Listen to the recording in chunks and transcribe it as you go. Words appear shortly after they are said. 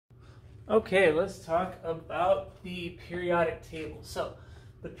Okay, let's talk about the periodic table. So,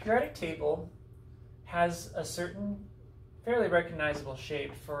 the periodic table has a certain fairly recognizable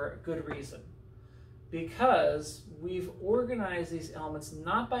shape for a good reason. Because we've organized these elements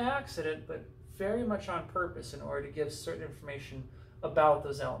not by accident, but very much on purpose in order to give certain information about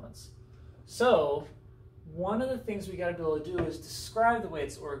those elements. So, one of the things we got to be able to do is describe the way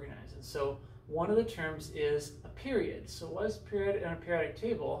it's organized. And so, one of the terms is a period. So, what is a period in a periodic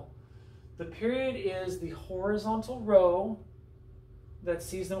table? The period is the horizontal row that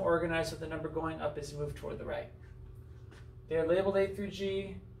sees them organized with the number going up as you move toward the right. They're labeled A through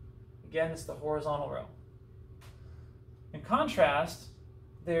G. Again, it's the horizontal row. In contrast,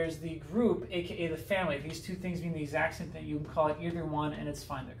 there's the group, aka the family. These two things mean the exact same thing. You can call it either one, and it's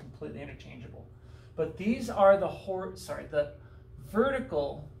fine. They're completely interchangeable. But these are the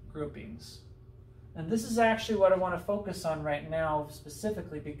vertical groupings. And this is actually what I want to focus on right now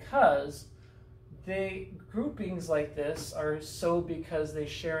specifically, because groupings like this are because they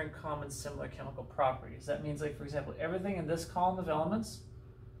share in common similar chemical properties. That means, like, for example, everything in this column of elements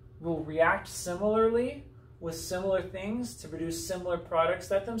will react similarly with similar things to produce similar products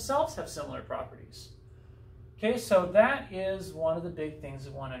that themselves have similar properties. Okay, so that is one of the big things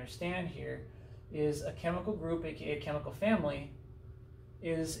we want to understand here, is a chemical group, aka a chemical family,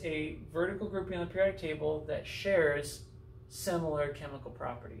 is a vertical grouping on the periodic table that shares similar chemical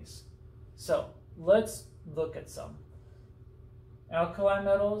properties. So let's look at some. Alkaline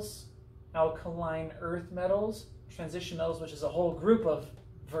metals, alkaline earth metals, transition metals, which is a whole group of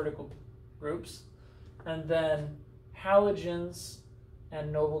vertical groups, and then halogens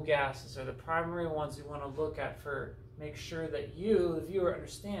and noble gases are the primary ones we want to look at for make sure that you, the viewer,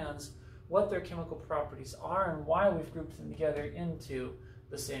 understands what their chemical properties are and why we've grouped them together into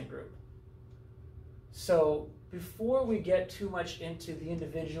the same group. So before we get too much into the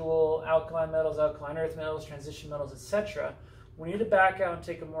individual alkaline metals, alkaline earth metals, transition metals, etc., we need to back out and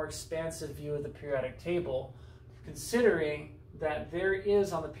take a more expansive view of the periodic table, considering that there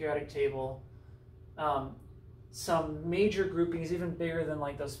is on the periodic table some major groupings, even bigger than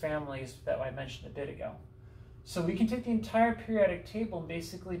like those families that I mentioned a bit ago. So we can take the entire periodic table and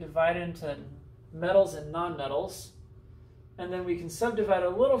basically divide it into metals and nonmetals, and then we can subdivide a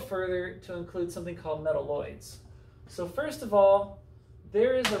little further to include something called metalloids. So first of all,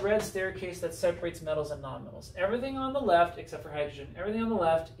 there is a red staircase that separates metals and nonmetals. Everything on the left, except for hydrogen, everything on the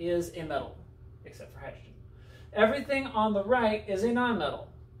left is a metal, except for hydrogen. Everything on the right is a nonmetal,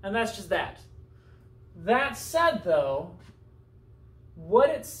 and that's just that. That said, though, what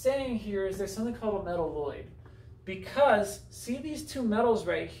it's saying here is there's something called a metalloid. Because, see these two metals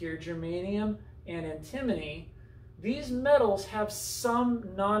right here, germanium and antimony, these metals have some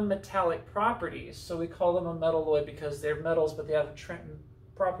non-metallic properties, so we call them a metalloid because they're metals, but they have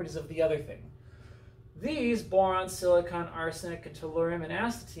properties of the other thing. These, boron, silicon, arsenic, and tellurium, and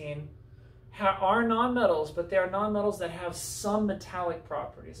astatine, are nonmetals, but they are nonmetals that have some metallic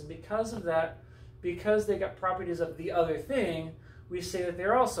properties. And because of that, because they got properties of the other thing, we say that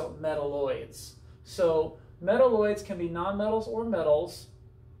they're also metalloids. So metalloids can be nonmetals or metals,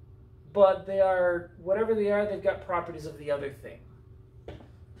 but they are, whatever they are, they've got properties of the other thing.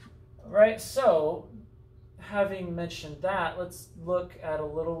 All right, so having mentioned that, let's look at a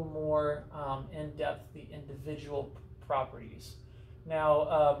little more in depth the individual properties.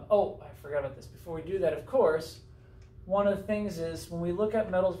 Now, oh, I forgot about this. Before we do that, of course, one of the things is when we look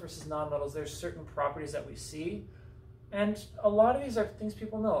at metals versus nonmetals, there's certain properties that we see. And a lot of these are things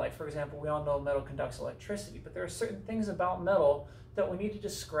people know. Like, for example, we all know metal conducts electricity, but there are certain things about metal that we need to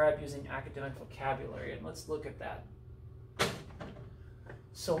describe using academic vocabulary, and let's look at that.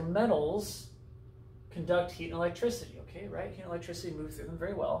 So metals conduct heat and electricity, okay, right? Heat and electricity move through them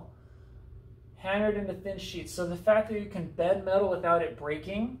very well. Hammered into thin sheets. So the fact that you can bend metal without it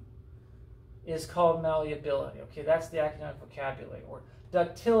breaking is called malleability, okay? That's the academic vocabulary. Or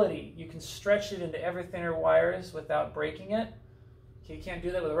ductility, you can stretch it into ever thinner wires without breaking it. Okay, you can't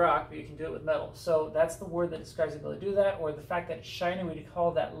do that with a rock, but you can do it with metal. So that's the word that describes the ability to do that. Or the fact that it's shiny, we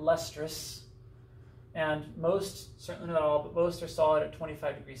call that lustrous. And most, certainly not all, but most are solid at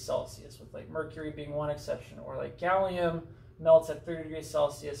 25 degrees Celsius, with like mercury being one exception. Or like gallium melts at 30 degrees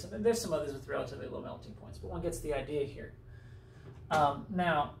Celsius. And there's some others with relatively low melting points, but one gets the idea here.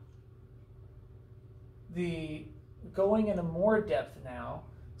 Now, going into more depth now,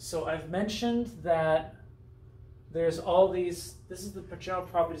 so I've mentioned that there's all these, this is the general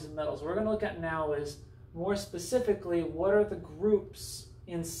properties of metals. What we're going to look at now is more specifically, what are the groups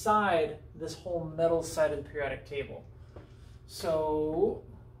inside this whole metal side of the periodic table? So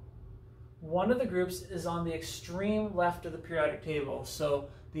one of the groups is on the extreme left of the periodic table. So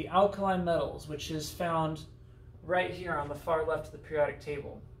the alkaline metals, which is found right here on the far left of the periodic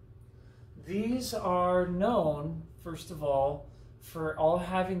table. These are known, first of all, for all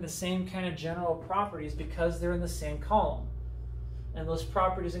having the same kind of general properties because they're in the same column. And those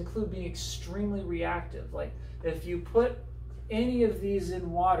properties include being extremely reactive. Like if you put any of these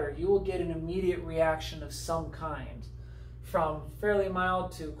in water, you will get an immediate reaction of some kind. From fairly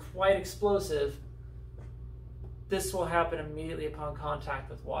mild to quite explosive, this will happen immediately upon contact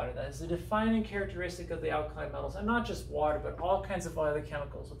with water. That is a defining characteristic of the alkaline metals, and not just water, but all kinds of other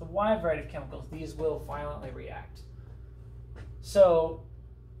chemicals. With a wide variety of chemicals, these will violently react. So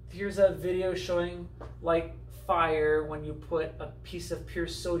here's a video showing like fire when you put a piece of pure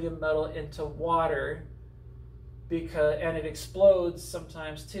sodium metal into water, and it explodes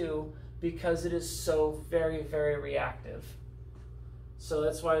sometimes too, because it is so very, very reactive. So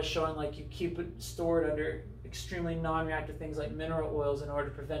that's why it's showing like you keep it stored under extremely non-reactive things like mineral oils in order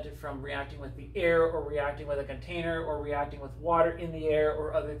to prevent it from reacting with the air or reacting with a container or reacting with water in the air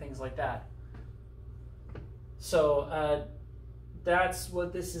or other things like that. So that's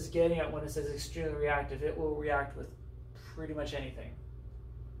what this is getting at when it says extremely reactive. It will react with pretty much anything.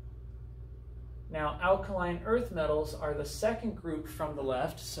 Now, alkaline earth metals are the second group from the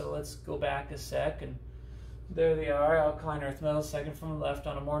left. So let's go back a sec, and there they are, alkaline earth metals, second from the left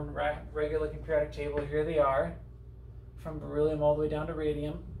on a more regular looking periodic table. Here they are, from beryllium all the way down to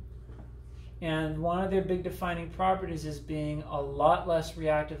radium. And one of their big defining properties is being a lot less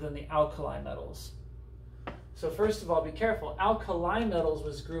reactive than the alkali metals. So first of all, be careful. Alkali metals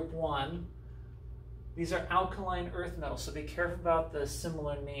was group 1. These are alkaline earth metals, so be careful about the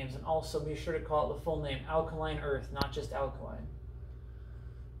similar names, and also be sure to call it the full name, alkaline earth, not just alkaline.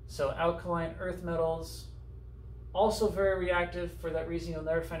 So alkaline earth metals, also very reactive. For that reason, you'll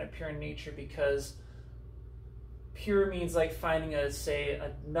never find it pure in nature, because pure means like finding a, say,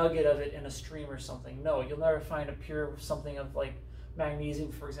 a nugget of it in a stream or something. No, you'll never find a pure something of like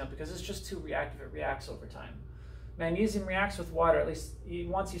magnesium, for example, because it's just too reactive. It reacts over time. Magnesium reacts with water, at least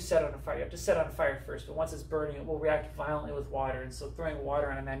once you set it on a fire. You have to set it on fire first, but once it's burning, it will react violently with water. And so throwing water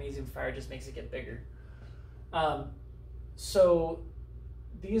on a magnesium fire just makes it get bigger. So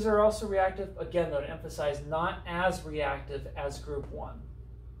these are also reactive, again, though, to emphasize, not as reactive as group 1.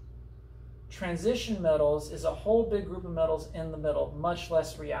 Transition metals is a whole big group of metals in the middle, much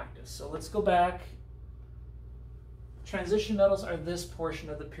less reactive. So let's go back. Transition metals are this portion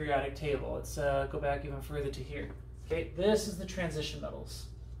of the periodic table. Let's go back even further to here. Okay, this is the transition metals.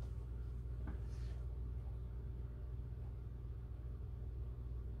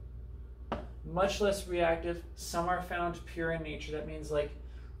 Much less reactive. Some are found pure in nature. That means like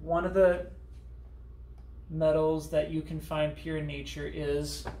one of the metals that you can find pure in nature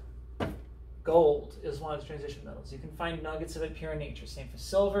is gold, is one of the transition metals. You can find nuggets of it pure in nature. Same for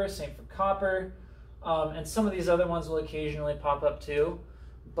silver, same for copper. And some of these other ones will occasionally pop up too.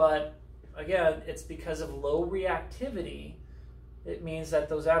 But again, it's because of low reactivity. It means that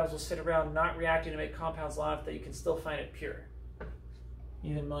those atoms will sit around not reacting to make compounds long enough that you can still find it pure,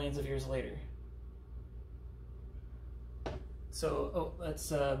 even millions of years later. So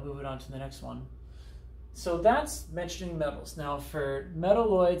let's move it on to the next one. So that's mentioning metals. Now for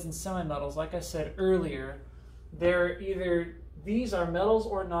metalloids and semimetals, like I said earlier, they're either, these are metals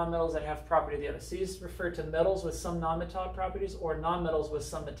or nonmetals that have property of the other. So these refer to metals with some nonmetallic properties or nonmetals with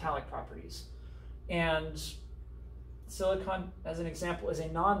some metallic properties. And silicon, as an example, is a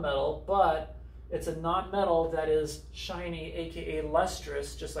nonmetal, but it's a nonmetal that is shiny, aka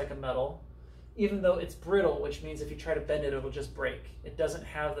lustrous, just like a metal, even though it's brittle, which means if you try to bend it, it'll just break. It doesn't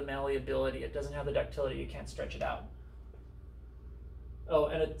have the malleability, it doesn't have the ductility, you can't stretch it out. Oh,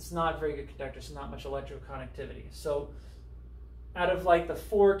 and it's not a very good conductor, so not much electroconductivity. So out of like the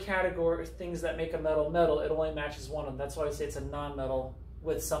 4 categories, things that make a metal metal, it only matches one of them. That's why I say it's a nonmetal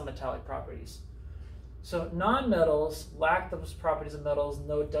with some metallic properties. So nonmetals lack those properties of metals: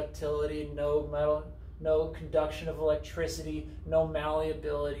 no ductility, no conduction of electricity, no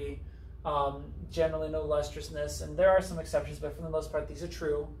malleability, generally no lustrousness, and there are some exceptions, but for the most part these are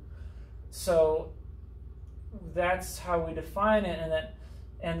true. So that's how we define it.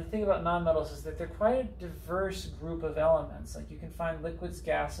 And the thing about nonmetals is that they're quite a diverse group of elements. Like you can find liquids,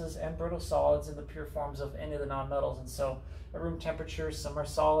 gases, and brittle solids in the pure forms of any of the nonmetals. And so at room temperature, some are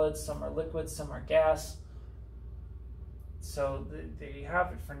solids, some are liquids, some are gas. So there you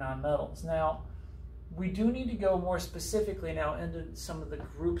have it for nonmetals. Now, we do need to go more specifically now into some of the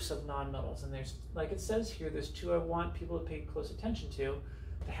groups of nonmetals. And there's, like it says here, there's 2 I want people to pay close attention to.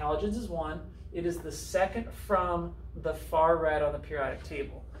 The halogens is one. It is the second from the far right on the periodic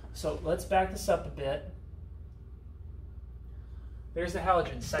table. So let's back this up a bit. There's the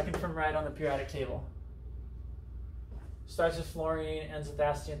halogen, second from right on the periodic table. Starts with fluorine, ends with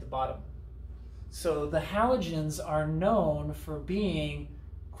acetylene at the bottom. So the halogens are known for being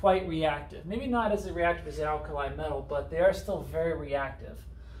quite reactive. Maybe not as reactive as the alkali metal, but they are still very reactive.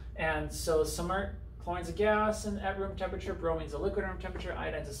 And so some are chlorine's a gas and at room temperature, bromine's a liquid at room temperature,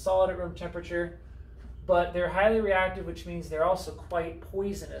 iodine's a solid at room temperature. But they're highly reactive, which means they're also quite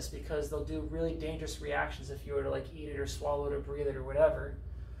poisonous because they'll do really dangerous reactions if you were to like eat it or swallow it or breathe it or whatever.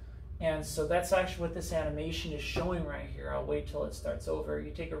 And so that's actually what this animation is showing right here. I'll wait till it starts over.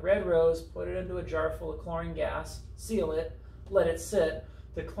 You take a red rose, put it into a jar full of chlorine gas, seal it, let it sit.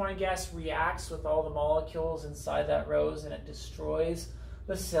 The chlorine gas reacts with all the molecules inside that rose and it destroys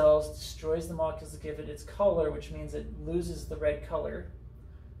the cells, destroys the molecules that give it its color, which means it loses the red color.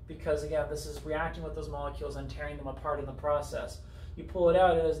 Because again, this is reacting with those molecules and tearing them apart in the process. You pull it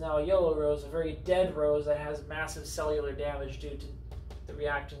out, it is now a yellow rose, a very dead rose that has massive cellular damage due to the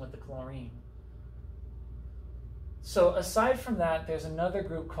reacting with the chlorine. So aside from that, there's another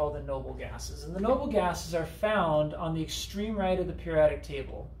group called the noble gases. And the noble gases are found on the extreme right of the periodic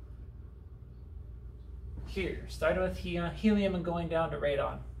table. Here, starting with helium and going down to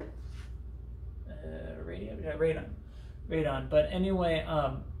radon. Radon. But anyway,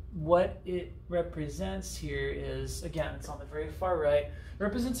 what it represents here is, again, it's on the very far right, it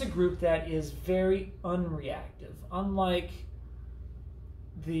represents a group that is very unreactive. Unlike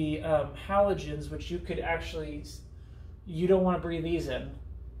the halogens, which you could actually, you don't want to breathe these in.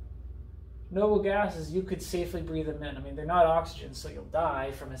 Noble gases, you could safely breathe them in. I mean, they're not oxygen, so you'll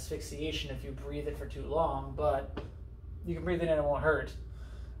die from asphyxiation if you breathe it for too long, but you can breathe it in and it won't hurt,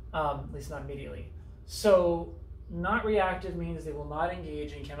 at least not immediately. So not reactive means they will not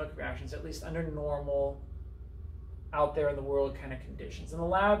engage in chemical reactions, at least under normal, out there in the world kind of conditions. In the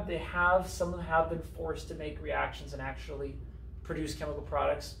lab, some of them have been forced to make reactions and actually produce chemical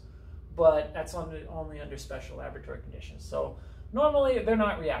products, but that's only under special laboratory conditions. So normally they're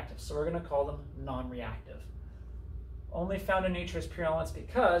not reactive, so we're going to call them non-reactive. Only found in nature as pure elements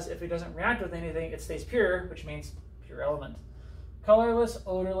because if it doesn't react with anything, it stays pure, which means pure element. Colorless,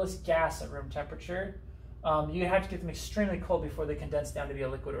 odorless gas at room temperature. You have to get them extremely cold before they condense down to be a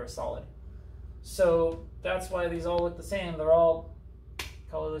liquid or a solid. So that's why these all look the same. They're all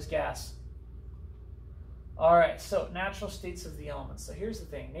colorless gas. All right, so natural states of the elements. So here's the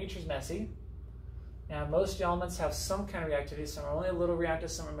thing. Nature's messy. And most elements have some kind of reactivity. Some are only a little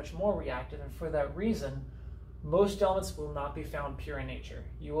reactive, some are much more reactive. And for that reason, most elements will not be found pure in nature.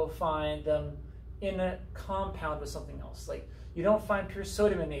 You will find them in a compound with something else. Like, you don't find pure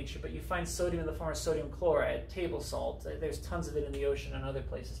sodium in nature, but you find sodium in the form of sodium chloride, table salt. There's tons of it in the ocean and other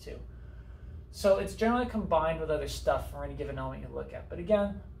places too. So it's generally combined with other stuff for any given element you look at. But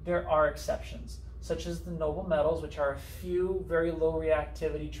again, there are exceptions, such as the noble metals, which are a few very low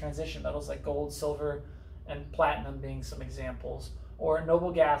reactivity transition metals like gold, silver, and platinum being some examples. Or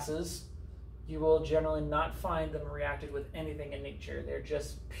noble gases, you will generally not find them reacted with anything in nature. They're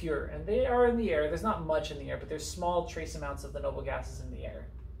just pure, and they are in the air. There's not much in the air, but there's small trace amounts of the noble gases in the air.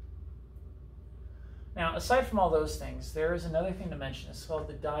 Now, aside from all those things, there is another thing to mention. It's called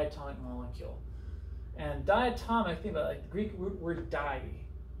the diatomic molecule. And diatomic, think about it, like the Greek root word di.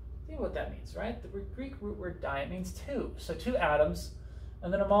 Think about what that means, right? The Greek root word di, it means two. So two atoms,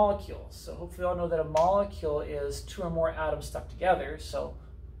 and then a molecule. So hopefully you all know that a molecule is two or more atoms stuck together. So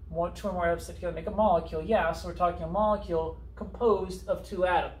two or more atoms stuck together make a molecule. Yeah, so we're talking a molecule composed of two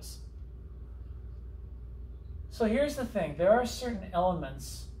atoms. So here's the thing. There are certain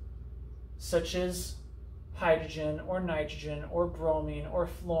elements, such as hydrogen or nitrogen or bromine or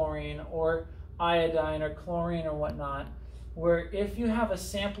fluorine or iodine or chlorine or whatnot, where if you have a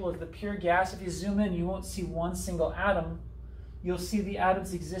sample of the pure gas, if you zoom in, you won't see one single atom. You'll see the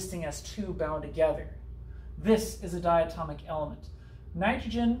atoms existing as two bound together. This is a diatomic element.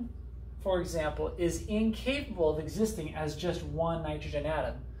 Nitrogen, for example, is incapable of existing as just one nitrogen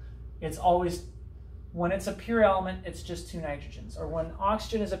atom. It's always, when it's a pure element, it's just two nitrogens. Or when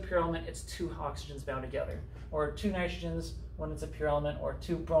oxygen is a pure element, it's two oxygens bound together. Or two nitrogens when it's a pure element, or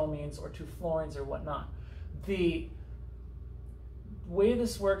two bromines, or two fluorines, or whatnot. The way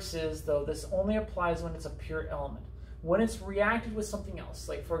this works is, though, this only applies when it's a pure element. When it's reacted with something else,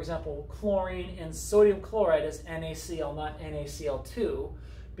 like for example, chlorine and sodium chloride is NaCl, not NaCl2,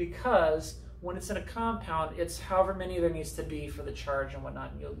 because when it's in a compound, it's however many there needs to be for the charge and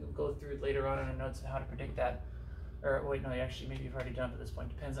whatnot, and you'll go through later on in our notes how to predict that. Or wait, no, actually, maybe you've already done it at this point.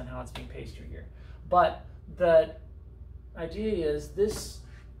 Depends on how it's being paced through here. But the idea is this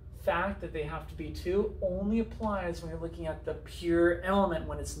fact that they have to be two only applies when you're looking at the pure element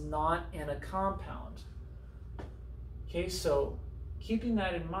when it's not in a compound. Okay, so keeping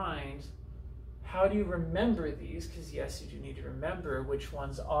that in mind, how do you remember these? Because yes, you do need to remember which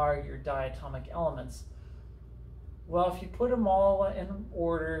ones are your diatomic elements. Well, if you put them all in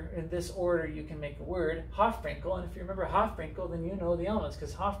order, in this order, you can make a word, Hofbrinkel. And if you remember Hofbrinkel, then you know the elements,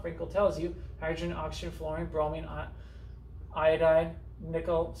 because Hofbrinkel tells you hydrogen, oxygen, fluorine, bromine, iodide,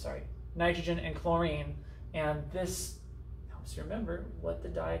 nitrogen, and chlorine. And this helps you remember what the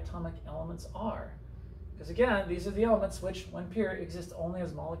diatomic elements are. Because again, these are the elements which, when pure, exist only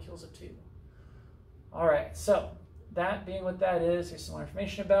as molecules of 2. All right, so that being what that is, here's some more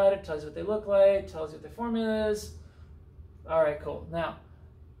information about it, tells you what they look like, tells you what their formula is. All right, cool. Now,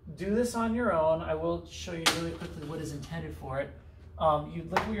 do this on your own. I will show you really quickly what is intended for it. You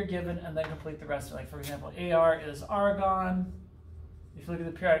look what you're given and then complete the rest. Like, for example, Ar is argon. If you look at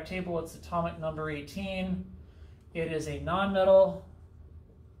the periodic table, it's atomic number 18. It is a nonmetal,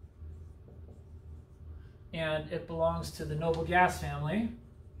 and it belongs to the noble gas family.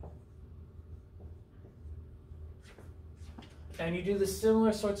 And you do the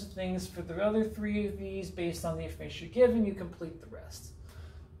similar sorts of things for the other 3 of these based on the information you're given. You complete the rest.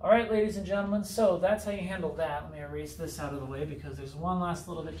 All right, ladies and gentlemen, so that's how you handle that. Let me erase this out of the way because there's one last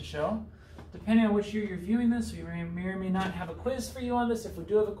little bit to show. Depending on which year you're viewing this, we may or may not have a quiz for you on this. If we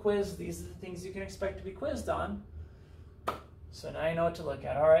do have a quiz, these are the things you can expect to be quizzed on. So now you know what to look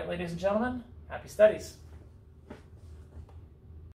at. All right, ladies and gentlemen, happy studies.